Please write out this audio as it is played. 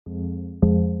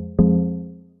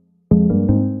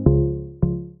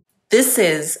This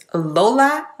is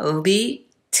Lola Lee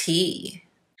T.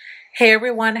 Hey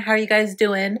everyone, how are you guys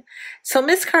doing? So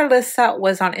Miss Carlissa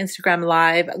was on Instagram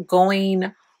Live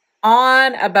going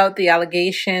on about the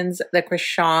allegations that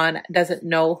Chrisean doesn't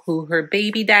know who her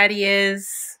baby daddy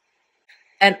is.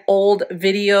 An old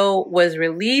video was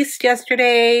released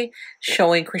yesterday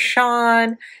showing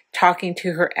Chrisean talking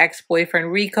to her ex-boyfriend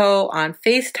Rico on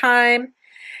FaceTime.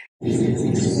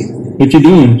 What you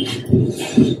doing?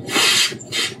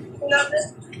 Nothing.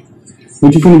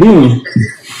 What you finna do?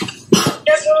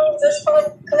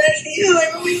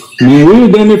 Man, we was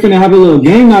down there finna have a little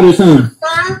game night or something.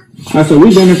 Huh? I said,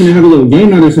 we down there finna have a little game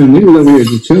night or something. We was over here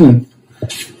just chilling.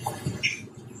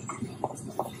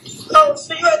 Oh,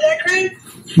 so you at that crib?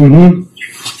 Mm-hmm.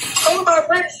 I'm about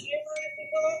fresh. You know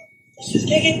what? Let's just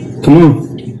kick it. Come on.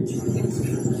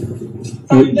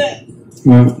 I'll be back.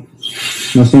 Alright.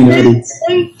 I'll send you ready.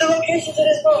 Send the location to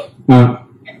this phone.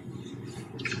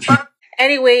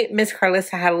 Anyway, Miss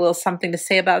Carlissa had a little something to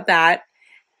say about that.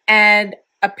 And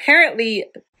apparently,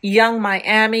 Young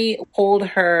Miami told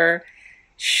her,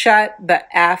 shut the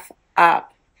F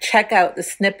up. Check out the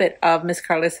snippet of Miss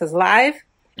Carlissa's live.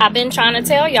 I've been trying to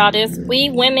tell y'all this.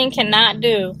 We women cannot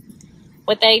do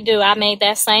what they do. I made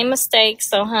that same mistake.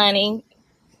 So, honey,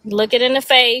 look it in the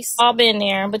face. All been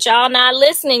there. But y'all not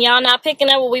listening. Y'all not picking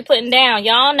up what we putting down.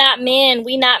 Y'all not men.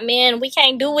 We not men. We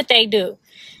can't do what they do.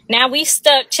 Now we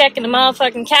stuck checking the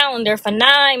motherfucking calendar for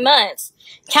 9 months.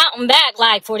 Counting back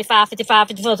like 45, 55,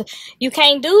 54. You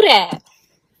can't do that.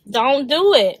 Don't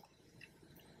do it.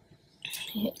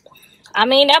 I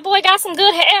mean, that boy got some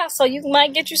good hair, so you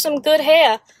might get you some good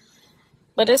hair.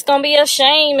 But it's going to be a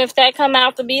shame if that come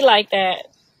out to be like that.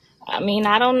 I mean,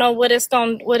 I don't know what it's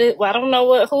going to, I don't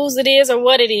know whose it is or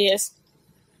what it is.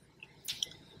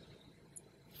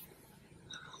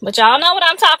 But y'all know what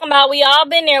I'm talking about. We all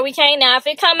been there. We can't now. If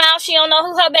it come out, she don't know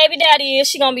who her baby daddy is.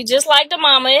 She gonna be just like the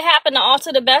mama. It happened to all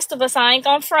to the best of us. I ain't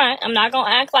gonna front. I'm not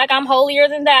gonna act like I'm holier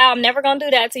than thou. I'm never gonna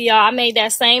do that to y'all. I made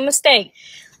that same mistake.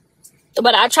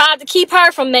 But I tried to keep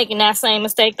her from making that same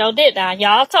mistake though, didn't I?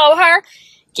 Y'all told her,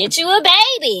 get you a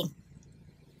baby.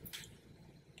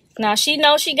 Now she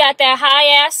knows she got that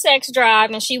high ass sex drive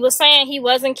and she was saying he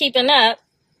wasn't keeping up.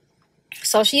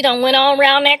 So she done went on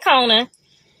around that corner.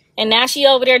 And now she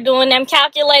over there doing them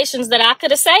calculations that I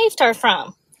could have saved her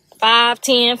from. 5,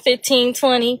 10, 15,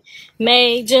 20,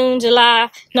 May, June, July.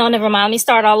 No, never mind. Let me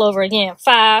start all over again.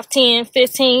 5, 10,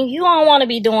 15. You don't want to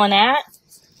be doing that.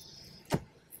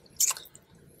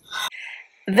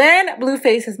 Then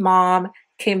BlueFace's mom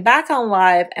came back on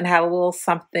live and had a little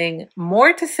something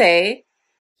more to say.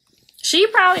 She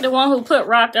probably the one who put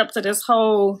Rock up to this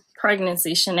whole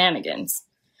pregnancy shenanigans.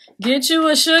 Get you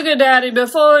a sugar daddy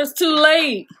before it's too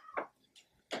late.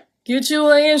 Get you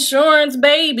an insurance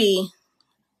baby.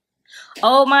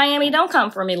 Oh, Miami, don't come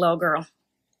for me, little girl.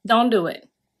 Don't do it.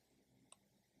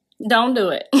 Don't do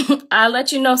it. I'll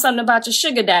let you know something about your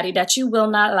sugar daddy that you will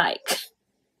not like.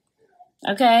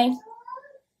 Okay?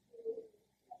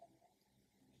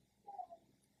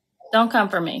 Don't come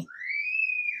for me.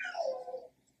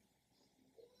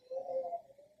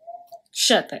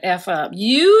 Shut the F up.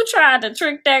 You tried to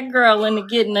trick that girl into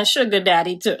getting a sugar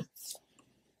daddy, too.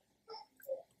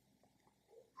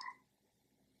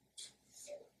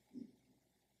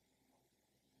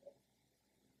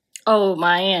 Oh,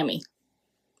 Miami.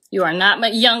 You are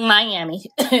not young Miami.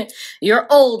 You're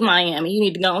old Miami. You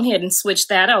need to go ahead and switch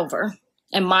that over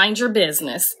and mind your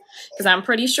business. Because I'm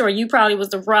pretty sure you probably was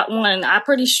the one. I'm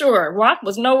pretty sure Rock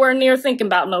was nowhere near thinking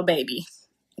about no baby.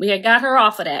 We had got her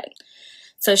off of that.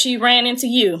 So she ran into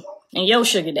you and your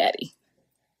sugar daddy.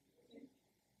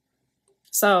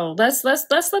 So let's let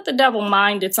the devil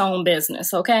mind its own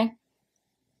business, okay?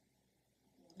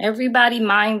 Everybody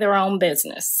mind their own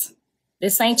business.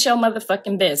 This ain't your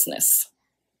motherfucking business.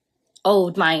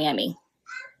 Old Miami.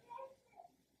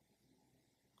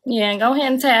 Yeah, go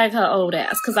ahead and tag her old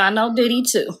ass, because I know Diddy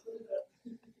too.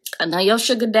 I know your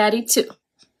sugar daddy too.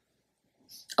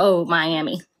 Old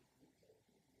Miami.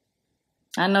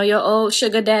 I know your old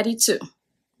sugar daddy too.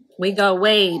 We go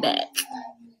way back.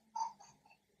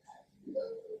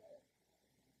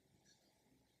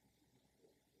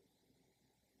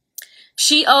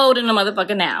 She old in the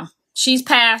motherfucker now. She's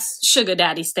past sugar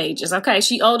daddy stages, okay?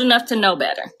 She old enough to know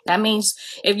better. That means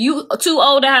if you too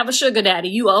old to have a sugar daddy,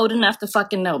 you old enough to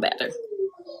fucking know better.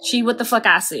 She what the fuck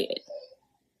I said.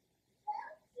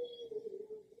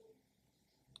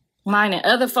 Minding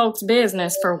other folks'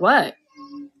 business for what?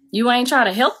 You ain't try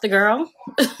to help the girl.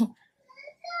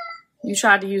 You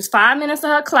tried to use 5 minutes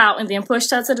of her clout and then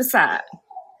pushed her to the side.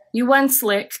 You wasn't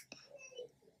slick.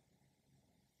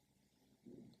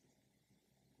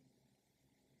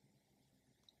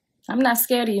 I'm not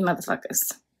scared of you motherfuckers.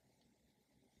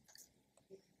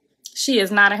 She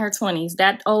is not in her 20s.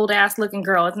 That old ass looking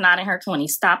girl is not in her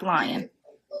 20s. Stop lying.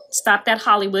 Stop that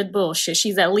Hollywood bullshit.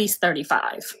 She's at least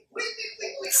 35.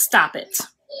 Stop it.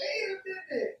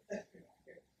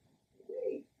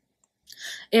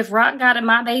 If Rock got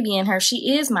my baby in her,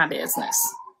 she is my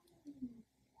business.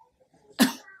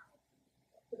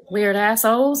 Weird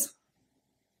assholes.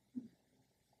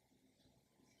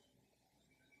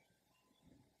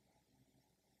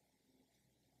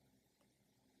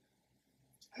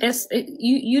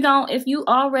 You don't, if you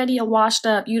already are washed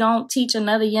up, you don't teach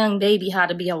another young baby how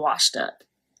to be a washed up.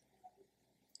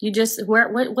 You just,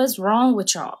 what's wrong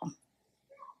with y'all?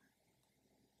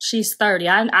 She's 30.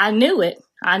 I knew it.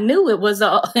 I knew it was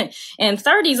and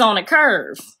 30's on a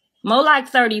curve. More like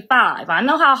 35. I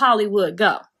know how Hollywood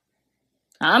go.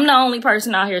 I'm the only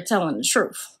person out here telling the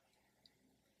truth.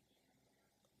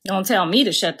 Don't tell me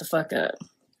to shut the fuck up.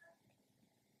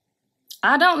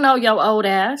 I don't know your old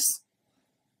ass.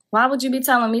 Why would you be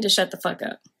telling me to shut the fuck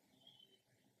up?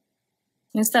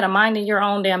 Instead of minding your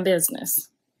own damn business.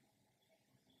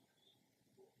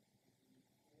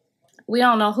 We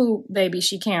don't know who baby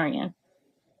she carrying.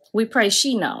 We pray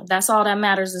she know. That's all that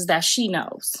matters, is that she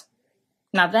knows.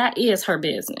 Now that is her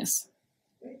business.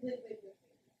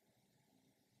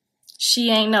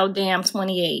 She ain't no damn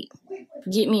 28.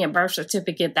 Get me a birth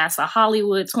certificate. That's a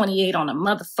Hollywood 28 on a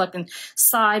motherfucking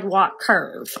sidewalk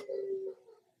curve.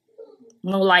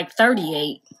 More like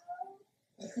 38.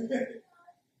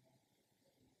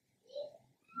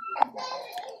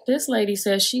 This lady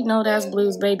says she know that's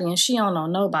Blue's baby and she don't know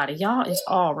nobody. Y'all is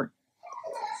all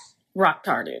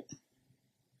rock-tarded.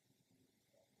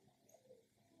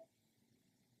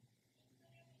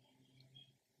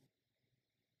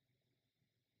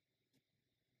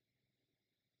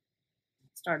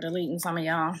 Start deleting some of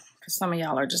y'all because some of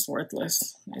y'all are just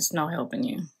worthless. It's no helping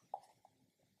you.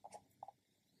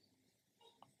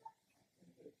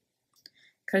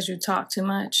 Because you talk too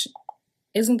much.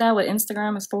 Isn't that what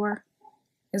Instagram is for?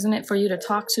 Isn't it for you to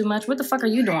talk too much? What the fuck are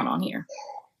you doing on here?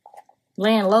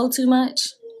 Laying low too much?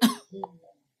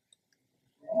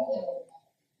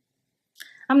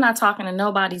 I'm not talking to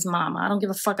nobody's mama. I don't give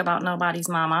a fuck about nobody's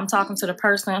mama. I'm talking to the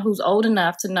person who's old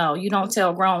enough to know you don't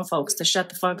tell grown folks to shut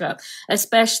the fuck up,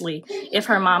 especially if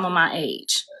her mama my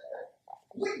age.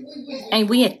 And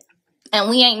we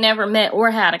ain't never met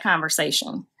or had a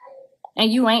conversation.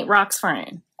 And you ain't Rock's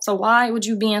friend. So why would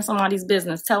you be in somebody's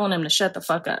business telling them to shut the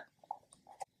fuck up?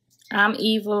 I'm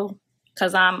evil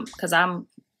because I'm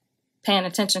paying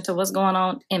attention to what's going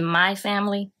on in my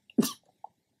family.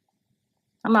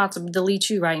 I'm about to delete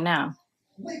you right now.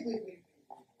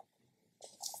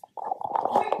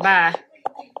 Bye.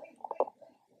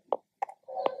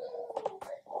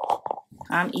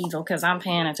 I'm evil because I'm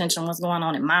paying attention to what's going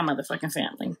on in my motherfucking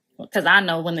family. Because I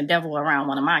know when the devil around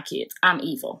one of my kids. I'm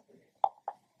evil.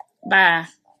 Bye.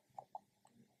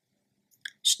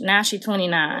 Now she's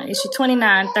 29. Is she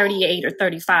 29, 38, or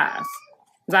 35?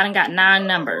 Because I done got 9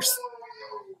 numbers.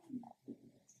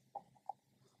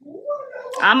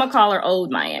 I'm going to call her Old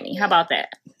Miami. How about that?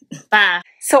 Bye.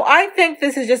 So I think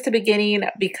this is just the beginning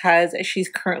because she's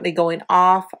currently going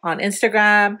off on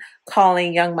Instagram,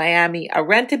 calling Young Miami a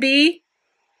rent-a-bee.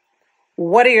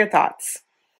 What are your thoughts?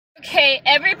 Okay,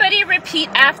 everybody repeat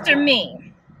after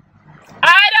me.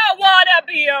 I don't want to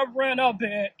be a renter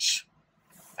bitch.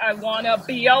 I want to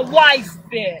be a wife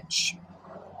bitch.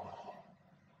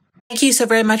 Thank you so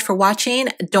very much for watching.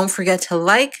 Don't forget to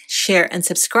like, share, and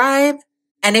subscribe.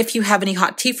 And if you have any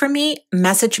hot tea for me,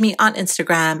 message me on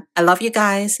Instagram. I love you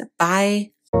guys.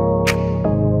 Bye.